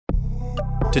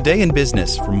Today in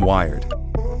Business from Wired.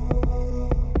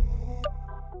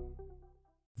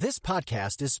 This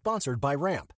podcast is sponsored by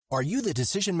Ramp. Are you the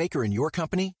decision maker in your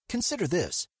company? Consider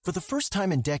this. For the first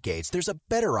time in decades, there's a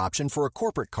better option for a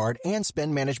corporate card and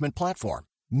spend management platform.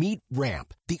 Meet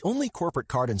Ramp, the only corporate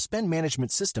card and spend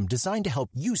management system designed to help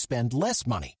you spend less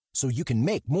money so you can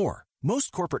make more.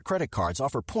 Most corporate credit cards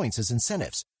offer points as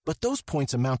incentives, but those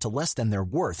points amount to less than their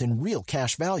worth in real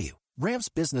cash value. Ramp's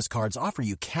business cards offer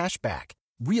you cash back,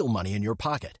 real money in your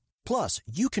pocket. Plus,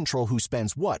 you control who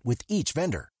spends what with each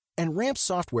vendor. And Ramp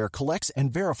software collects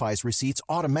and verifies receipts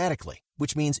automatically,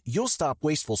 which means you'll stop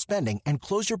wasteful spending and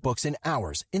close your books in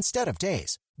hours instead of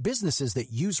days. Businesses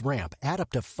that use Ramp add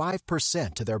up to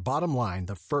 5% to their bottom line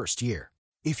the first year.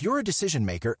 If you're a decision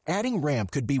maker, adding Ramp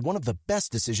could be one of the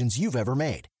best decisions you've ever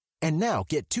made. And now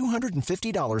get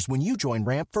 $250 when you join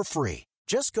Ramp for free.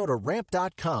 Just go to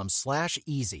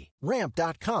ramp.com/easy.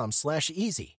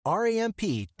 Ramp.com/easy.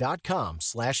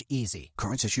 RAMP.com/easy.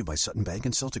 Cards issued by Sutton Bank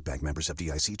and Celtic Bank, members of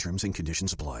FDIC. Terms and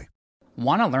conditions apply.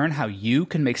 Want to learn how you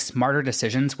can make smarter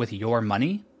decisions with your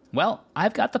money? Well,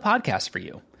 I've got the podcast for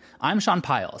you. I'm Sean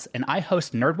Piles, and I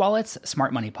host NerdWallet's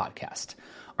Smart Money Podcast.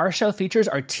 Our show features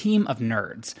our team of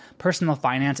nerds, personal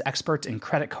finance experts in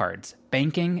credit cards,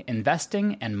 banking,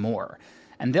 investing, and more.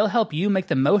 And they'll help you make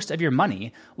the most of your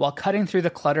money while cutting through the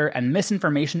clutter and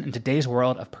misinformation in today's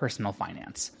world of personal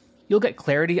finance. You'll get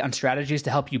clarity on strategies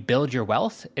to help you build your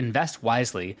wealth, invest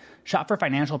wisely, shop for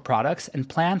financial products, and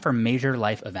plan for major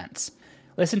life events.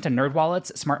 Listen to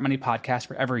NerdWallet's Smart Money Podcast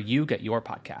wherever you get your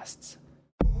podcasts.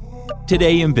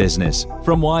 Today in Business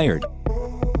from Wired.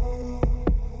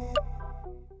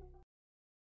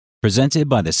 Presented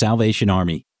by the Salvation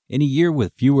Army. In a year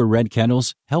with fewer red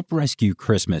kettles, help rescue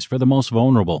Christmas for the most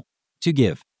vulnerable. To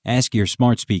give, ask your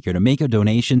smart speaker to make a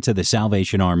donation to the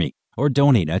Salvation Army or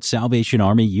donate at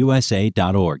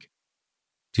salvationarmyusa.org.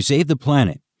 To save the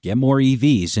planet, get more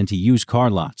EVs into used car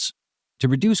lots. To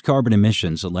reduce carbon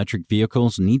emissions, electric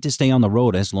vehicles need to stay on the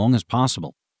road as long as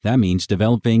possible. That means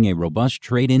developing a robust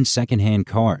trade-in secondhand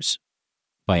cars.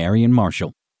 By Arian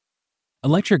Marshall.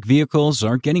 Electric vehicles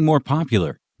are getting more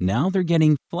popular. Now they're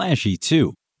getting flashy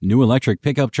too. New electric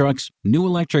pickup trucks, new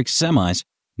electric semis,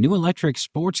 new electric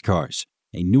sports cars,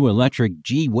 a new electric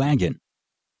G-Wagon.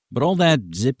 But all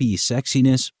that zippy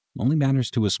sexiness only matters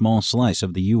to a small slice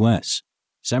of the U.S.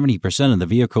 70% of the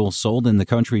vehicles sold in the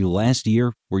country last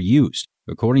year were used,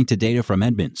 according to data from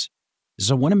Edmunds.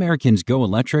 So when Americans go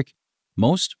electric,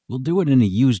 most will do it in a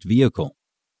used vehicle.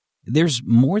 There's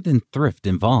more than thrift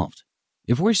involved.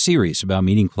 If we're serious about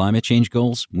meeting climate change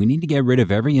goals, we need to get rid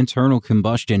of every internal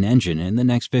combustion engine in the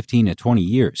next 15 to 20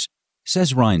 years,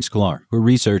 says Ryan Sklar, who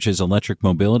researches electric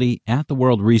mobility at the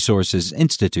World Resources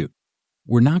Institute.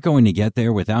 We're not going to get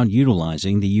there without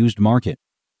utilizing the used market.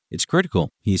 It's critical,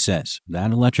 he says,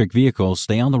 that electric vehicles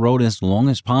stay on the road as long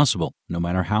as possible, no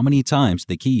matter how many times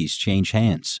the keys change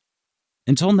hands.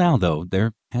 Until now, though,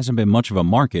 there hasn't been much of a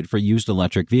market for used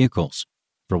electric vehicles.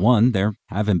 For one, there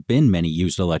haven't been many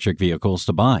used electric vehicles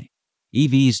to buy.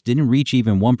 EVs didn't reach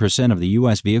even 1% of the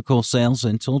U.S. vehicle sales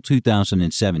until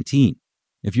 2017.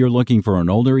 If you're looking for an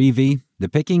older EV, the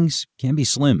pickings can be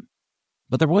slim.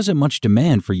 But there wasn't much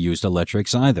demand for used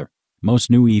electrics either. Most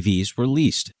new EVs were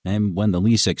leased, and when the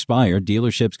lease expired,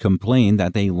 dealerships complained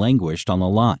that they languished on the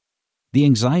lot. The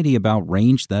anxiety about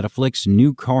range that afflicts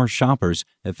new car shoppers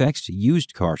affects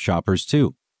used car shoppers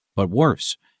too. But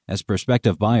worse, as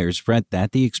prospective buyers fret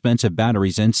that the expensive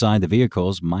batteries inside the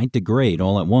vehicles might degrade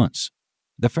all at once.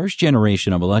 The first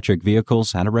generation of electric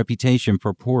vehicles had a reputation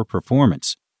for poor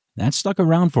performance. That stuck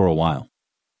around for a while.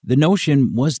 The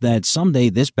notion was that someday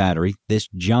this battery, this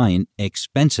giant,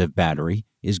 expensive battery,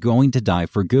 is going to die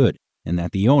for good, and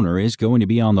that the owner is going to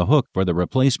be on the hook for the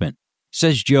replacement,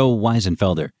 says Joe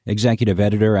Weisenfelder, executive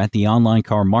editor at the online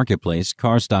car marketplace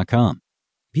Cars.com.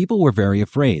 People were very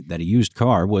afraid that a used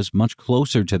car was much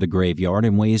closer to the graveyard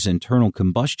in ways internal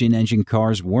combustion engine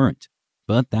cars weren't.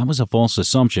 But that was a false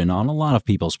assumption on a lot of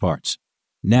people's parts.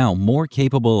 Now, more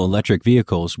capable electric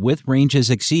vehicles with ranges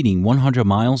exceeding 100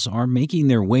 miles are making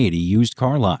their way to used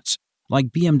car lots, like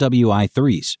BMW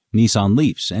i3s, Nissan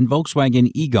Leafs, and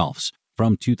Volkswagen e-Golfs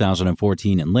from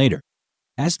 2014 and later.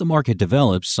 As the market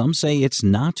develops, some say it's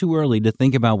not too early to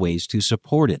think about ways to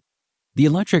support it. The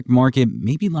electric market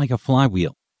may be like a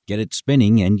flywheel. Get it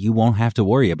spinning and you won't have to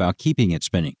worry about keeping it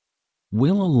spinning.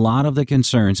 Will a lot of the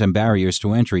concerns and barriers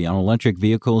to entry on electric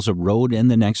vehicles erode in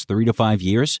the next 3 to 5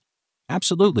 years?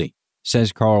 Absolutely,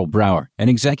 says Carl Brower, an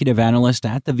executive analyst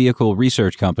at the vehicle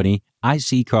research company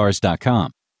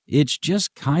iSeeCars.com. It's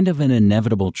just kind of an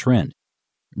inevitable trend.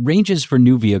 Ranges for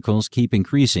new vehicles keep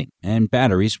increasing, and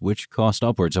batteries, which cost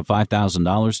upwards of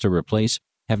 $5,000 to replace,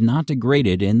 have not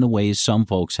degraded in the ways some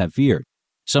folks have feared.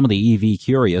 Some of the EV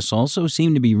curious also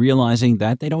seem to be realizing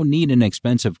that they don't need an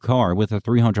expensive car with a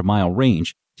 300-mile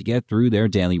range to get through their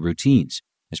daily routines,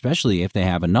 especially if they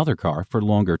have another car for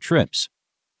longer trips.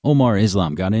 Omar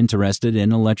Islam got interested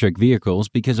in electric vehicles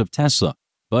because of Tesla,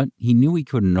 but he knew he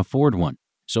couldn't afford one,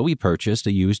 so he purchased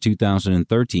a used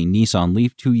 2013 Nissan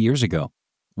Leaf 2 years ago.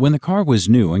 When the car was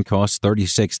new and cost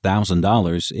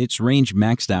 $36,000, its range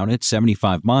maxed out at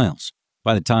 75 miles.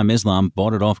 By the time Islam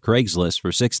bought it off Craigslist for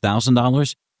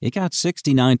 $6,000, it got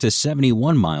 69 to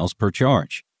 71 miles per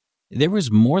charge. There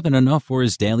was more than enough for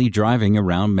his daily driving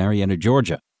around Marietta,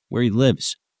 Georgia, where he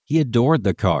lives. He adored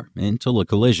the car until a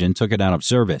collision took it out of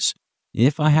service.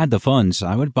 If I had the funds,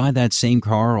 I would buy that same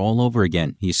car all over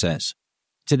again, he says.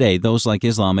 Today, those like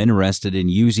Islam interested in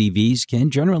used EVs can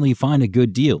generally find a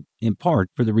good deal, in part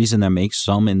for the reason that makes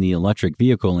some in the electric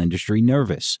vehicle industry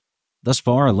nervous. Thus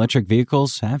far, electric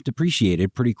vehicles have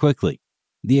depreciated pretty quickly.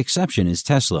 The exception is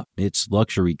Tesla. Its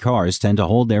luxury cars tend to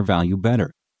hold their value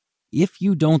better. If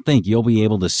you don't think you'll be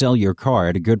able to sell your car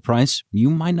at a good price, you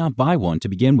might not buy one to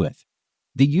begin with.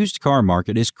 The used car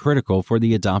market is critical for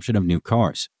the adoption of new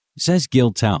cars, says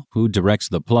Gil Tao, who directs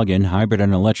the Plug-in Hybrid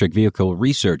and Electric Vehicle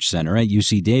Research Center at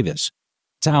UC Davis.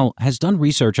 Tao has done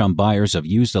research on buyers of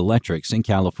used electrics in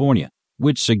California,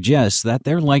 which suggests that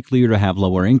they're likelier to have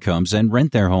lower incomes and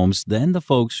rent their homes than the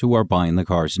folks who are buying the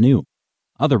cars new.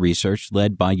 Other research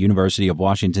led by University of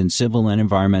Washington civil and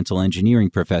environmental engineering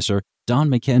professor Don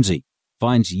McKenzie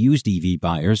finds used EV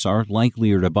buyers are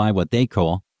likelier to buy what they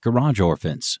call garage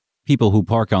orphans, people who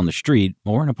park on the street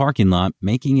or in a parking lot,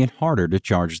 making it harder to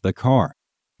charge the car.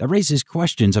 That raises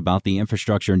questions about the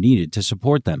infrastructure needed to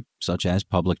support them, such as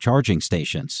public charging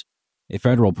stations. A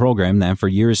federal program that for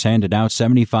years handed out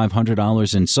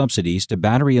 $7,500 in subsidies to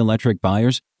battery electric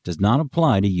buyers does not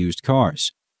apply to used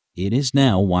cars. It is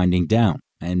now winding down,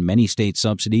 and many state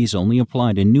subsidies only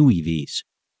apply to new EVs.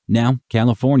 Now,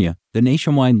 California, the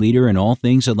nationwide leader in all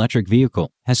things electric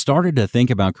vehicle, has started to think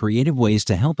about creative ways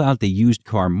to help out the used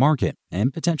car market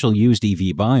and potential used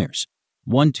EV buyers.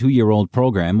 One 2-year-old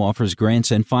program offers grants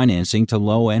and financing to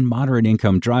low and moderate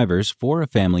income drivers for a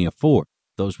family of 4,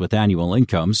 those with annual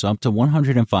incomes up to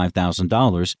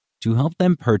 $105,000, to help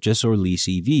them purchase or lease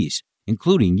EVs,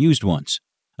 including used ones.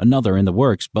 Another in the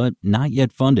works, but not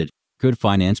yet funded, could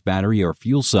finance battery or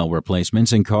fuel cell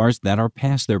replacements in cars that are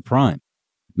past their prime.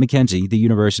 McKenzie, the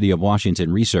University of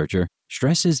Washington researcher,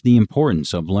 stresses the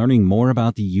importance of learning more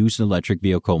about the used electric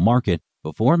vehicle market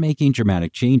before making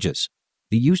dramatic changes.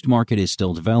 The used market is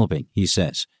still developing, he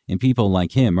says, and people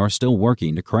like him are still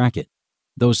working to crack it.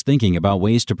 Those thinking about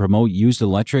ways to promote used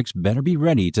electrics better be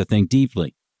ready to think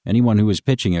deeply. Anyone who is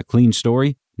pitching a clean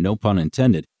story, no pun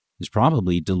intended, is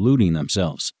probably deluding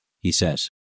themselves, he says.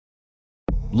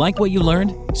 Like what you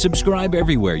learned? Subscribe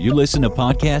everywhere you listen to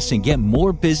podcasts and get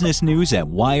more business news at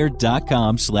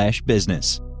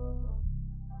wired.com/business.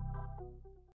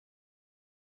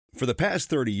 For the past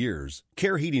 30 years,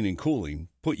 Care Heating and Cooling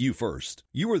put you first.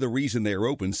 You are the reason they are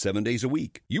open 7 days a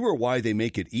week. You are why they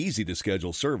make it easy to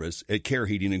schedule service at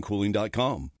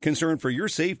careheatingandcooling.com. Concern for your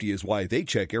safety is why they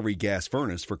check every gas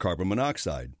furnace for carbon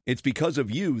monoxide. It's because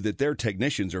of you that their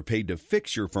technicians are paid to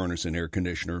fix your furnace and air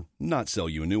conditioner, not sell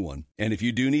you a new one. And if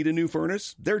you do need a new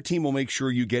furnace, their team will make sure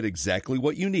you get exactly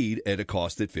what you need at a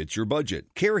cost that fits your budget.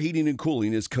 Care Heating and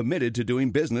Cooling is committed to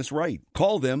doing business right.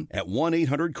 Call them at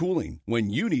 1-800-COOLING when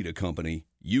you need a company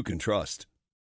you can trust.